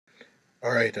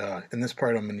Alright, in this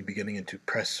part I'm going to be getting into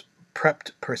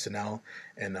prepped personnel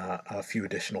and a few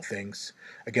additional things.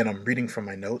 Again, I'm reading from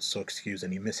my notes, so excuse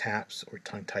any mishaps or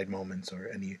tongue-tied moments or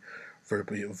any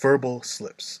verbal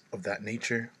slips of that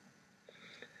nature.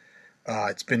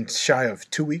 It's been shy of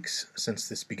 2 weeks since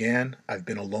this began. I've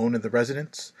been alone in the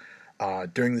residence.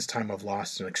 During this time I've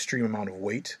lost an extreme amount of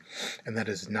weight, and that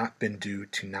has not been due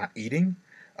to not eating,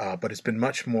 but it's been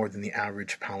much more than the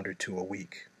average pound or two a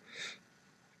week.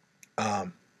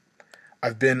 Um,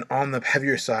 I've been on the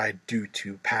heavier side due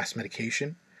to past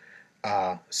medication.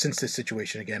 Since this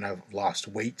situation, again, I've lost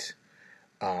weight,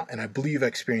 and I believe I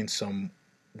experienced some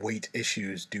weight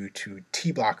issues due to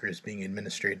T blockers being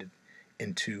administered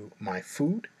into my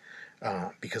food,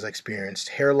 because I experienced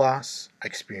hair loss, I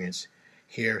experienced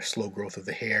slow growth of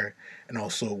the hair, and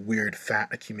also weird fat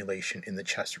accumulation in the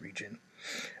chest region.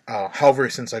 However,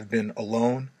 since I've been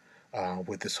alone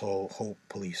with this whole H.O.P.E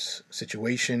police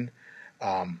situation,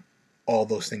 um, all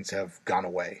those things have gone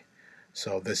away.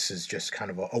 So this is just kind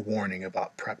of a warning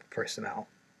about prepped personnel.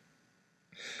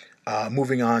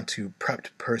 Moving on to prepped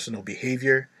personal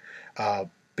behavior.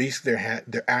 Basically,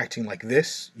 they're acting like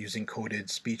this, using coded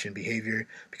speech and behavior,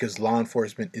 because law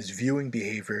enforcement is viewing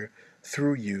behavior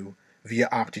through you via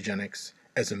optogenetics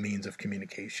as a means of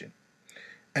communication.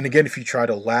 And again, if you try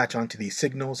to latch onto these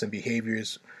signals and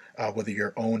behaviors, whether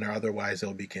your own or otherwise,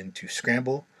 they'll begin to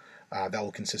scramble. That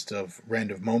will consist of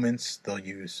random moments. They'll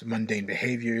use mundane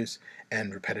behaviors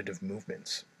and repetitive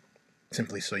movements,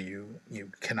 simply so you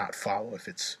cannot follow if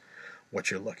it's what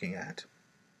you're looking at.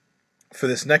 For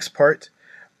this next part,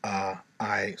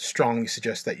 I strongly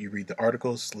suggest that you read the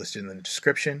articles listed in the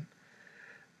description.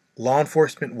 Law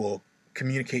enforcement will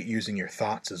communicate using your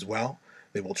thoughts as well.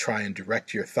 They will try and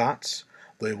direct your thoughts.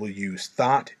 They will use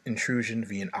thought intrusion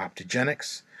via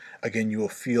optogenetics. Again, you will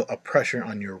feel a pressure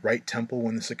on your right temple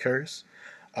when this occurs.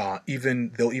 They'll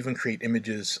even create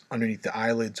images underneath the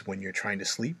eyelids when you're trying to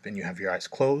sleep and you have your eyes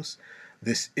closed.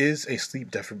 This is a sleep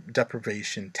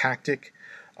deprivation tactic.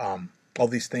 All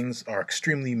these things are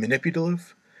extremely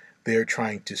manipulative. They're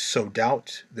trying to sow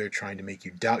doubt. They're trying to make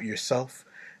you doubt yourself.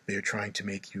 They're trying to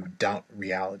make you doubt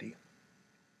reality.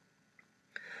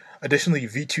 Additionally,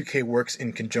 V2K works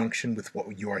in conjunction with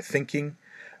what you are thinking.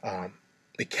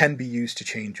 It can be used to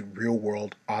change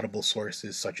real-world audible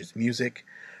sources such as music,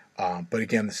 but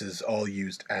again, this is all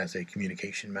used as a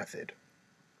communication method.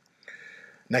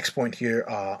 Next point here,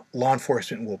 law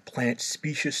enforcement will plant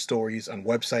specious stories on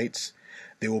websites.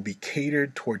 They will be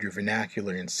catered toward your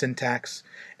vernacular and syntax,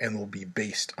 and will be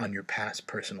based on your past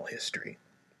personal history.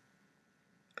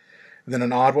 Then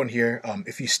an odd one here,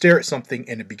 if you stare at something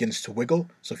and it begins to wiggle,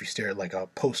 so if you stare at like a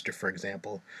poster, for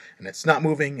example, and it's not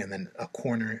moving, and then a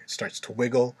corner starts to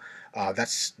wiggle,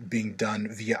 that's being done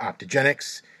via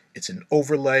optogenetics. It's an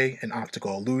overlay, an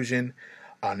optical illusion,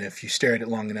 and if you stare at it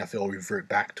long enough, it'll revert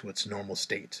back to its normal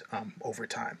state over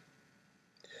time.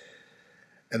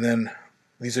 And then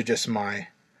these are just my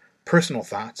personal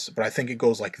thoughts, but I think it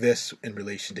goes like this in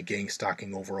relation to gang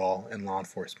stalking overall and law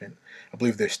enforcement. I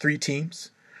believe there's 3 teams.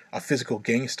 A physical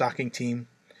gang stalking team,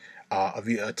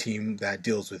 a team that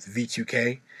deals with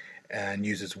V2K and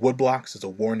uses woodblocks as a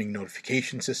warning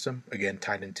notification system, again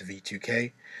tied into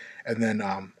V2K, and then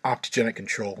optogenic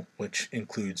control, which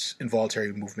includes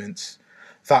involuntary movements,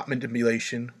 thought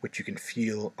manipulation, which you can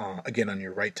feel again on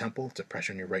your right temple. It's a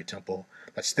pressure on your right temple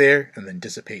that's there and then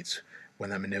dissipates when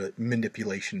that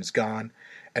manipulation is gone,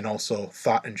 and also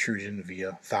thought intrusion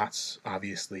via thoughts,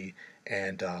 obviously,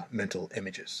 and mental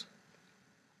images.